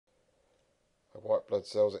The white blood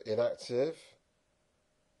cells are inactive,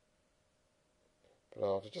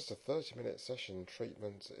 but after just a 30-minute session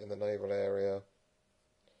treatment in the navel area,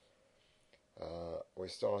 we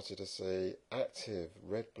started to see active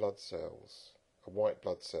red blood cells, white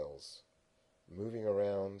blood cells, moving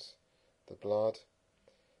around the blood,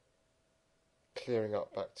 clearing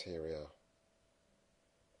up bacteria.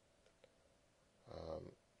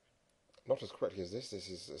 Not as quickly as this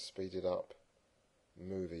is a speeded up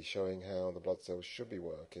movie showing how the blood cells should be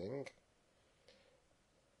working.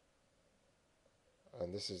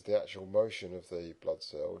 And this is the actual motion of the blood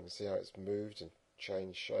cell. You can see how it's moved and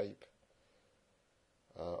changed shape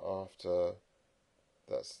after,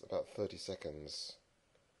 that's about 30 seconds.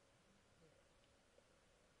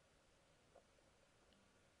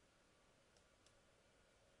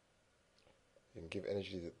 You can give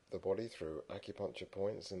energy to the body through acupuncture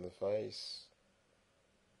points in the face.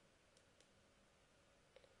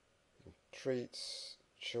 You can treat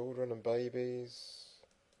children and babies.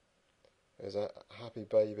 There's a happy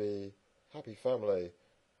baby, happy family.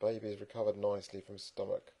 Baby's recovered nicely from a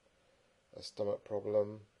stomach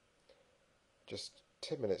problem. Just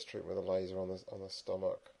 10 minutes treatment with a laser on the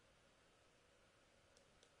stomach.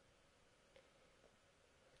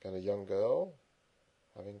 Again, a young girl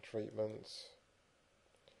having treatment.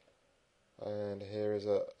 And here is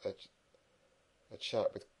a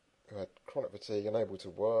chap who had chronic fatigue, unable to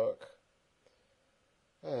work,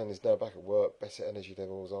 and is now back at work, better energy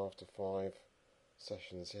levels after 5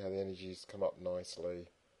 sessions. See how the energy's come up nicely.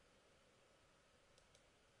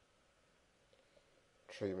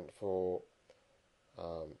 Treatment for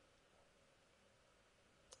a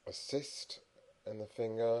cyst in the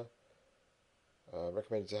finger.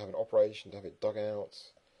 Recommended to have an operation to have it dug out.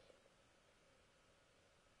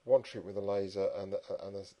 One treatment with a laser, and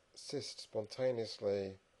the cyst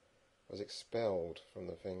spontaneously was expelled from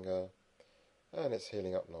the finger, and it's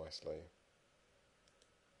healing up nicely.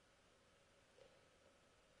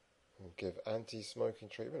 And give anti-smoking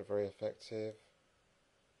treatment, very effective.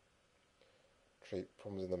 Treat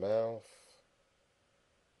problems in the mouth.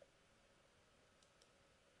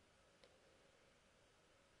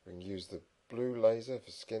 We can use the blue laser for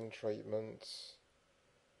skin treatment.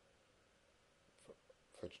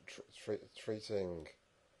 For treating,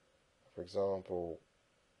 for example,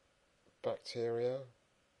 bacteria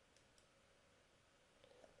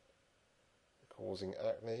causing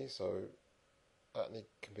acne, so acne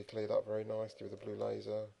can be cleared up very nicely with a blue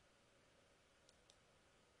laser.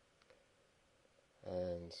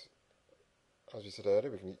 And as we said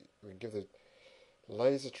earlier, we can give the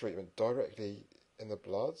laser treatment directly in the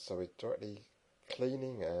blood, so we're directly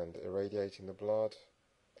cleaning and irradiating the blood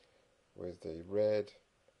with the red,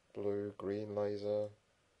 blue, green laser.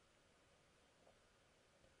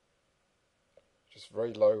 Just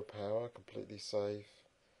very low power, completely safe.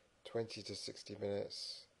 20 to 60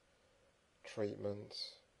 minutes treatment.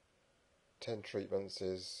 10 treatments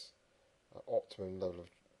is an optimum level of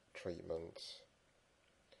treatment.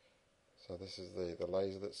 So this is the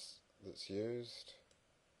laser that's used.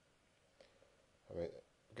 I mean,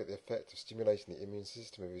 we get the effect of stimulating the immune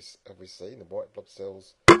system, as we seen. The white blood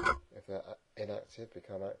cells, if they're inactive,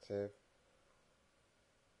 become active.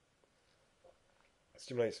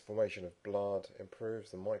 Stimulates the formation of blood,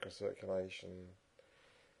 improves the microcirculation,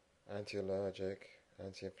 anti-allergic,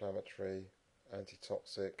 anti-inflammatory,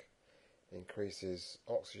 anti-toxic, increases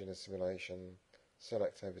oxygen assimilation, cell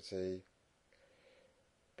activity,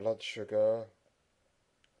 blood sugar,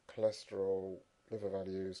 cholesterol, liver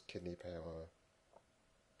values, kidney power.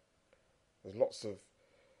 There's lots of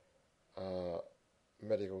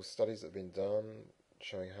medical studies that have been done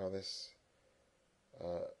showing how this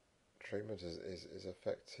treatment is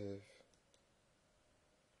effective.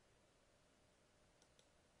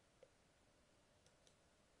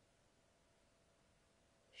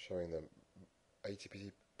 Showing the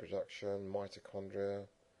ATP production, mitochondria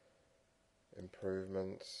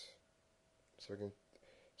improvements. So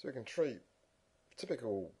we can treat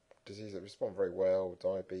typical diseases that respond very well: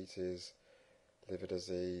 diabetes, liver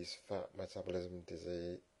disease, fat metabolism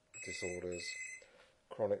disorders,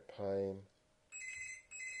 chronic pain,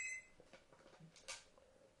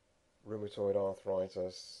 rheumatoid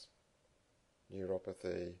arthritis,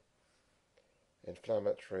 neuropathy,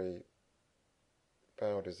 inflammatory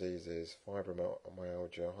bowel diseases,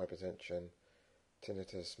 fibromyalgia, hypertension,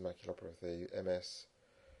 tinnitus, maculopathy, MS,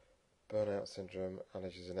 burnout syndrome,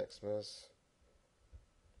 allergies and eczemas.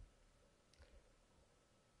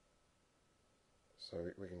 So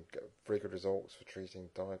we can get very good results for treating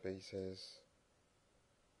diabetes,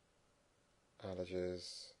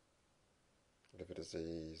 allergies, liver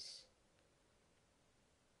disease,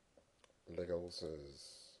 leg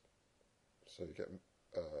ulcers. So you get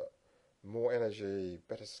more energy,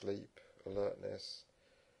 better sleep, alertness,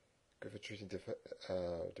 good for treating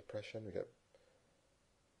depression. We get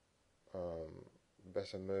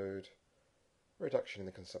better mood, reduction in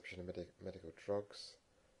the consumption of medical drugs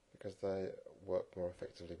because they work more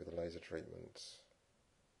effectively with the laser treatments.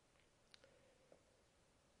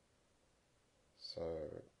 So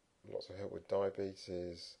lots of help with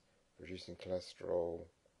diabetes, reducing cholesterol,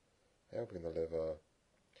 helping the liver,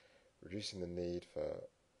 reducing the need for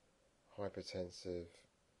hypertensive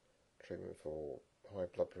treatment for high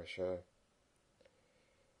blood pressure.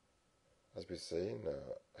 As we've seen,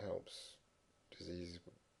 helps disease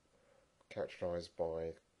characterised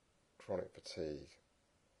by chronic fatigue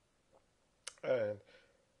and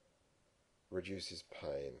reduces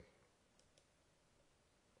pain.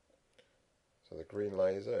 So the green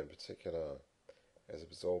laser in particular is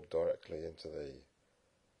absorbed directly into the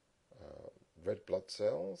red blood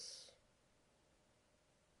cells,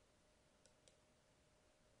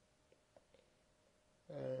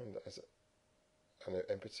 and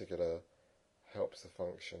in particular helps the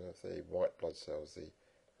function of the white blood cells, the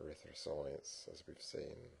erythrocytes, as we've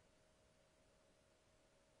seen.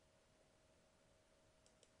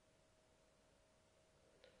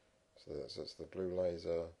 So that's the blue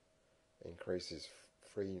laser increases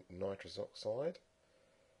free nitrous oxide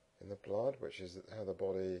in the blood, which is how the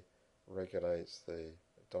body regulates the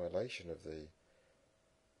dilation of the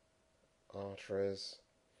arteries.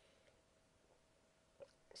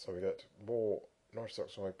 So we get more nitrous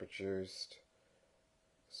oxide produced,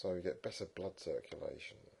 so we get better blood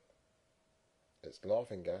circulation. It's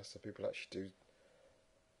laughing gas, so people actually do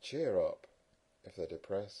cheer up if they're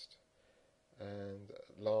depressed and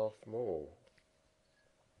laugh more.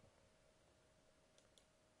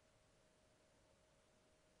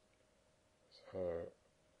 So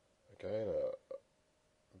again,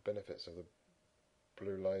 benefits of the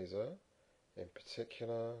blue laser in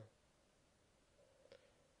particular.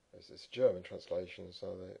 It's a German translation, so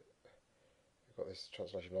you've got this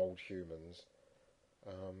translation of Old Humans.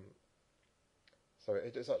 So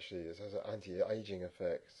it has an anti-aging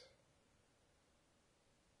effect.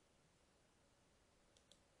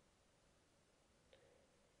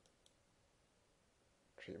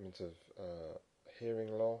 Treatment of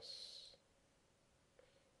hearing loss,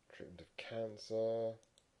 treatment of cancer,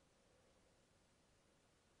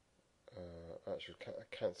 actual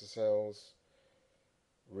cancer cells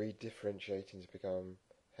redifferentiating to become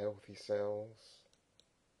healthy cells,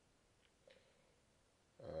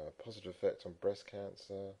 positive effect on breast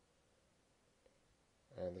cancer,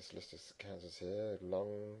 and this list of cancers here: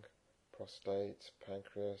 lung, prostate,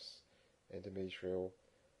 pancreas, endometrial,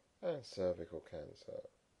 and cervical cancer.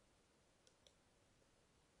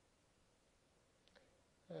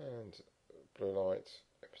 And blue light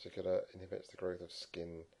in particular inhibits the growth of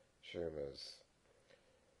skin tumours.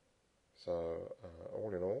 So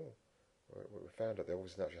all in all, we found at the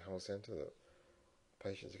Autism Natural Health Centre that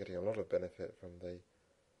patients are getting a lot of benefit from the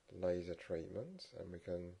laser treatment, and we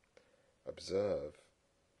can observe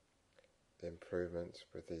the improvement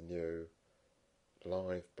with the new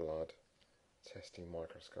live blood testing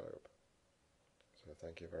microscope. So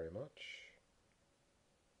thank you very much.